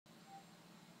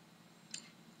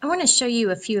I want to show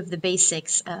you a few of the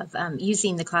basics of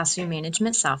using the classroom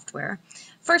management software.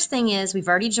 First thing is we've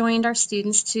already joined our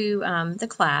students to the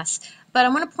class, but I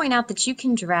want to point out that you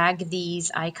can drag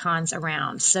these icons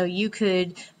around. So you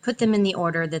could put them in the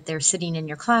order that they're sitting in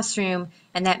your classroom,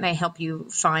 and that may help you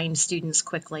find students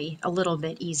quickly a little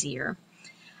bit easier.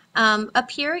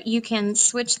 Up here, you can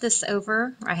switch this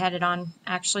over. I had it on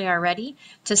actually already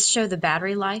to show the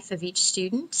battery life of each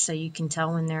student, so you can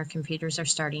tell when their computers are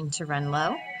starting to run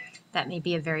low. That may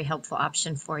be a very helpful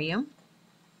option for you.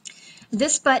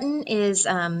 This button is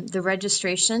the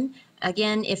registration.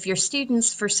 Again, if your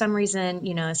students, for some reason,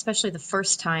 especially the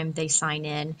first time they sign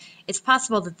in, it's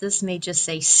possible that this may just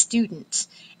say student,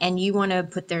 and you want to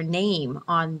put their name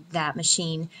on that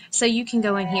machine. So you can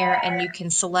go in here and you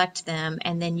can select them,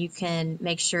 and then you can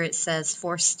make sure it says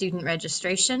for student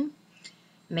registration.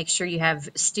 Make sure you have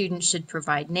student should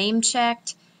provide name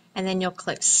checked, and then you'll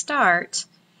click start,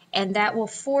 and that will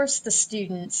force the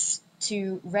students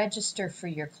to register for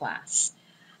your class.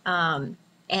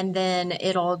 And then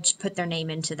it'll put their name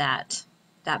into that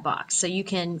box. So you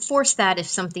can force that if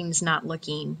something's not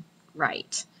looking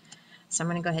right. So I'm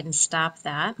going to go ahead and stop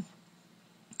that.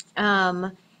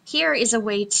 Here is a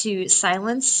way to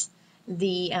silence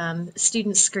the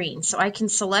student screen. So I can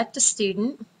select a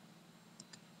student.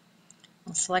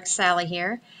 I'll select Sally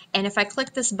here. And if I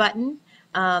click this button,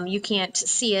 you can't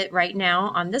see it right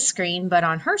now on this screen, but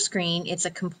on her screen, it's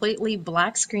a completely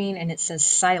black screen and it says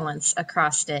silence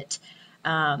across it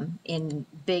in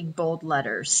big, bold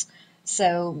letters.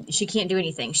 So she can't do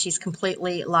anything. She's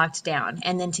completely locked down.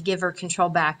 And then to give her control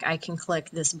back, I can click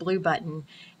this blue button,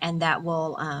 and that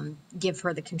will give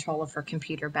her the control of her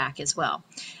computer back as well.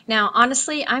 Now,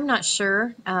 honestly, I'm not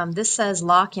sure. This says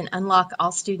lock and unlock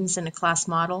all students in a class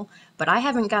model, but I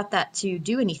haven't got that to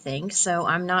do anything, so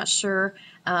I'm not sure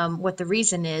what the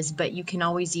reason is, but you can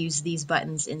always use these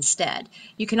buttons instead.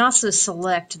 You can also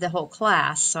select the whole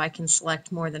class, so I can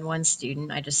select more than one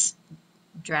student. I just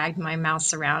dragged my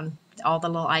mouse around all the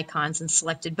little icons and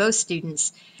selected both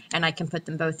students, and I can put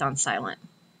them both on silent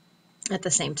at the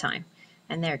same time.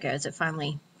 And there it goes. It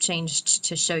finally changed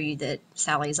to show you that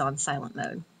Sally's on silent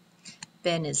mode.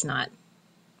 Ben is not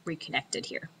reconnected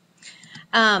here.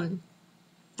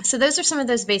 So those are some of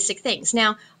those basic things.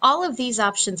 Now, all of these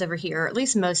options over here, or at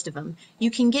least most of them,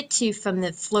 you can get to from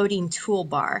the floating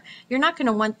toolbar. You're not going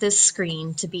to want this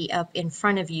screen to be up in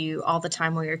front of you all the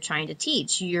time while you're trying to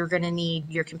teach. You're going to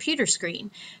need your computer screen.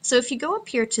 So if you go up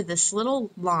here to this little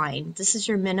line, this is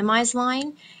your minimize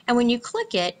line, and when you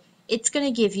click it, it's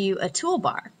going to give you a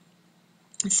toolbar,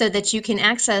 so that you can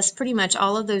access pretty much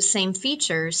all of those same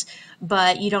features,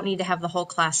 but you don't need to have the whole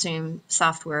classroom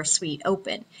software suite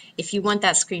open. If you want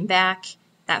that screen back,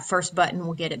 that first button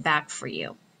will get it back for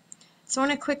you. So I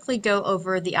want to quickly go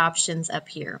over the options up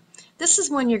here. This is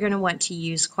one you're going to want to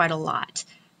use quite a lot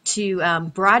to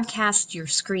broadcast your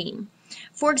screen.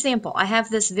 For example, I have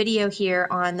this video here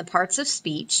on the parts of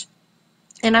speech,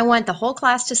 and I want the whole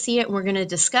class to see it, and we're going to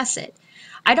discuss it.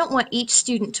 I don't want each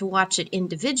student to watch it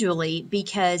individually,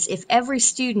 because if every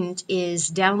student is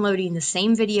downloading the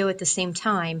same video at the same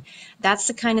time, that's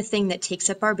the kind of thing that takes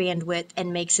up our bandwidth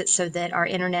and makes it so that our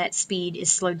internet speed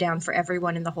is slowed down for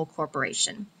everyone in the whole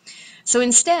corporation. So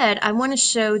instead, I want to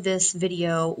show this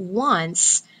video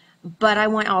once, but I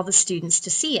want all the students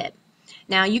to see it.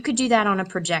 Now, you could do that on a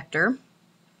projector,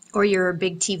 or your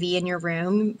big TV in your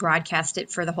room, broadcast it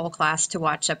for the whole class to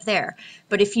watch up there.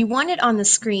 But if you want it on the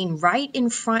screen right in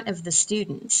front of the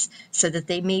students so that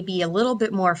they may be a little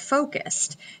bit more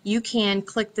focused, you can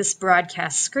click this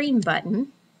broadcast screen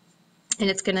button, and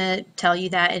it's going to tell you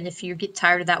that, and if you get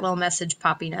tired of that little message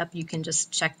popping up, you can just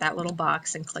check that little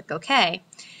box and click OK.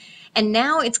 And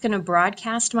now it's going to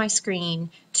broadcast my screen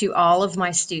to all of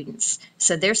my students.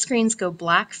 So their screens go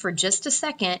black for just a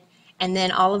second, and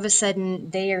then all of a sudden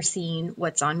they are seeing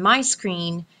what's on my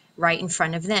screen right in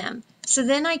front of them. So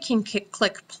then I can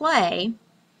click play.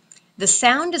 The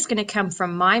sound is going to come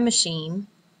from my machine,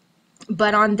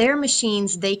 but on their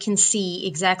machines they can see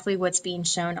exactly what's being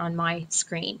shown on my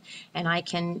screen. And I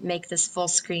can make this full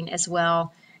screen as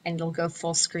well, and it'll go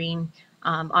full screen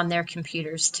on their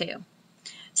computers too.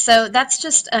 So that's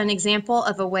just an example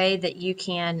of a way that you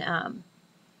can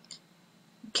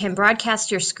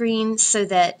broadcast your screen so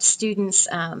that students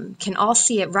can all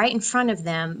see it right in front of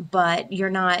them, but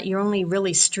you're only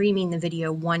really streaming the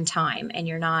video one time, and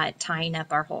you're not tying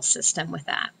up our whole system with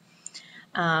that.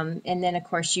 And then of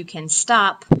course you can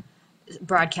stop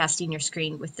broadcasting your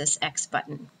screen with this X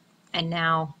button, and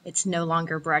now it's no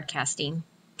longer broadcasting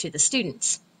to the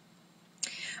students.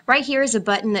 Right here is a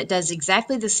button that does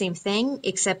exactly the same thing,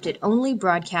 except it only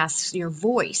broadcasts your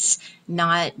voice,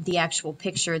 not the actual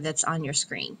picture that's on your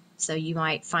screen. So you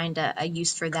might find a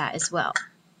use for that as well.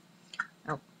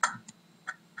 Oh,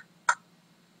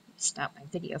 stop my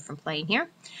video from playing here.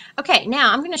 Okay,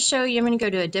 now I'm going to show you, I'm going to go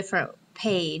to a different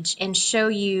page and show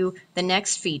you the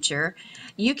next feature.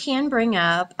 You can bring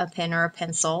up a pen or a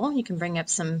pencil. You can bring up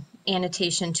some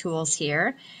annotation tools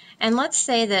here. And let's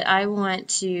say that I want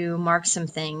to mark some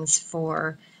things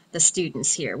for the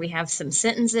students here. We have some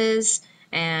sentences,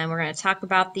 and we're going to talk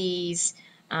about these.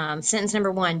 Sentence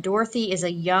number 1, Dorothy is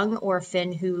a young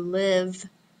orphan who lives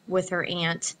with her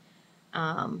aunt.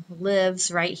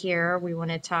 Lives right here. We want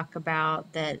to talk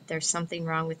about that there's something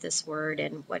wrong with this word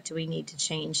and what do we need to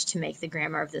change to make the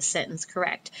grammar of this sentence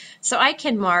correct. So I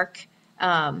can mark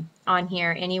on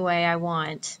here any way I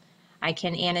want. I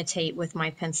can annotate with my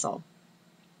pencil.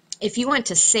 If you want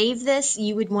to save this,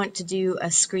 you would want to do a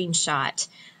screenshot,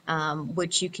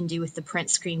 which you can do with the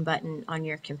print screen button on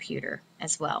your computer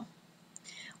as well.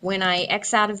 When I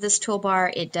X out of this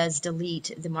toolbar, it does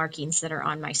delete the markings that are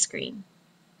on my screen.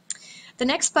 The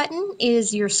next button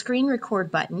is your screen record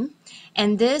button,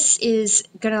 and this is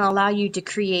going to allow you to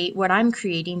create what I'm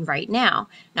creating right now.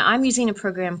 Now I'm using a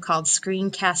program called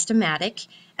Screencast-O-Matic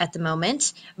at the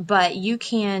moment, but you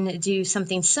can do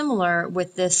something similar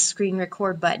with this screen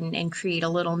record button and create a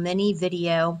little mini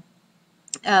video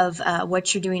of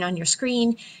what you're doing on your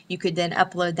screen. You could then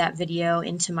upload that video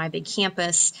into My Big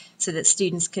Campus so that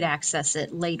students could access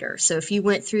it later. So if you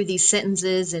went through these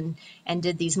sentences and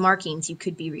did these markings, you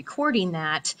could be recording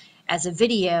that as a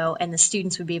video, and the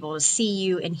students would be able to see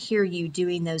you and hear you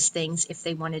doing those things if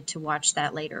they wanted to watch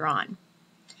that later on.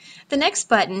 The next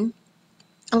button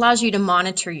allows you to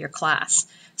monitor your class.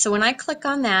 So when I click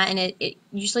on that, and it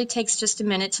usually takes just a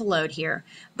minute to load here,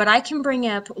 but I can bring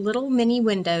up little mini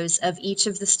windows of each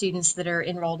of the students that are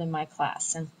enrolled in my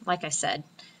class. And like I said,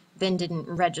 Ben didn't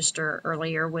register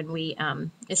earlier when we,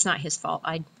 it's not his fault,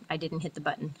 I didn't hit the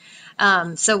button.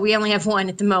 So we only have one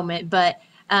at the moment, but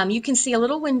you can see a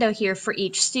little window here for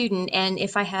each student, and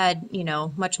if I had, you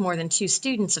know, much more than 2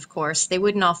 students, of course, they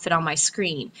wouldn't all fit on my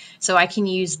screen. So I can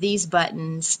use these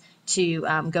buttons to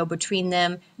go between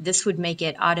them. This would make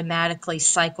it automatically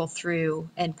cycle through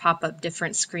and pop up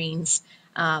different screens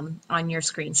on your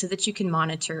screen so that you can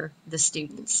monitor the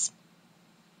students.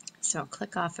 So I'll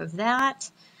click off of that.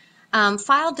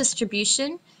 File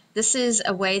distribution. This is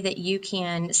a way that you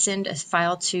can send a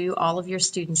file to all of your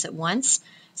students at once.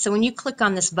 So when you click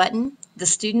on this button, the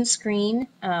student screen,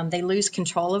 they lose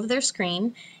control of their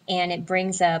screen, and it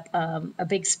brings up a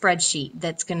big spreadsheet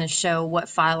that's going to show what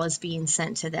file is being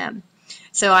sent to them.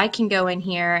 So I can go in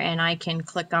here and I can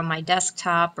click on my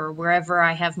desktop or wherever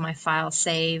I have my file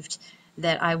saved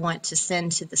that I want to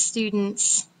send to the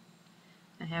students.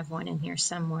 I have one in here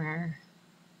somewhere.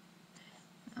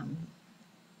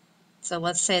 So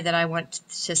let's say that I want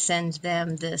to send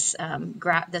them this,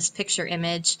 this picture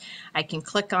image. I can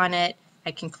click on it,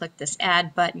 I can click this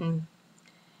add button,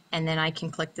 and then I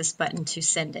can click this button to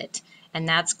send it. And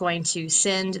that's going to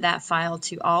send that file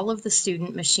to all of the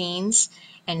student machines,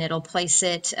 and it'll place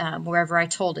it wherever I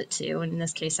told it to. And in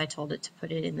this case, I told it to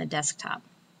put it in the desktop.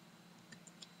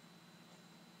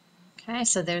 Okay,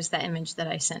 so there's the image that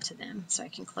I sent to them, so I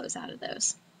can close out of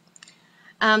those.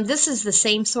 This is the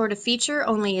same sort of feature,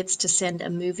 only it's to send a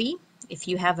movie. If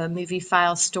you have a movie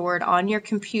file stored on your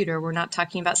computer, we're not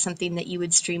talking about something that you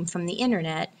would stream from the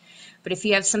internet, but if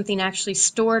you have something actually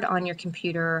stored on your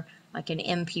computer, like an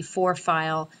MP4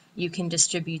 file, you can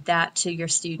distribute that to your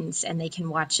students and they can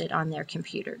watch it on their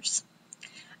computers.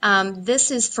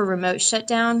 This is for remote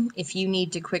shutdown. If you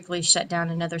need to quickly shut down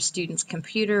another student's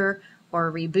computer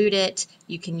or reboot it,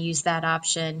 you can use that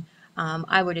option.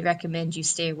 I would recommend you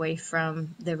stay away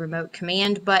from the remote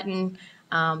command button,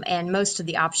 and most of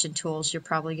the option tools you're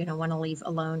probably going to want to leave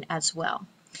alone as well.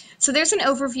 So there's an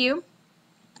overview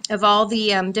of all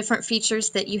the different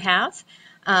features that you have,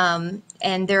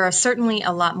 and there are certainly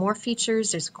a lot more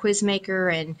features. There's Quiz Maker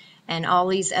and all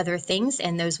these other things,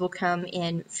 and those will come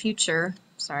in future,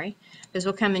 those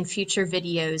will come in future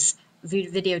videos,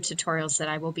 video tutorials that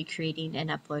I will be creating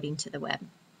and uploading to the web.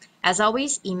 As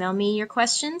always, email me your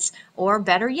questions, or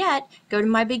better yet, go to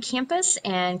My Big Campus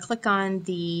and click on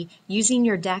the Using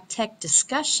Your DakTech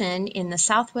discussion in the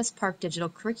Southwest Park Digital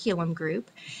Curriculum group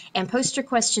and post your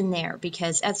question there,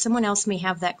 because someone else may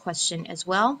have that question as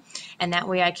well, and that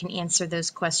way I can answer those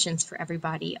questions for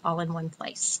everybody all in one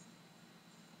place.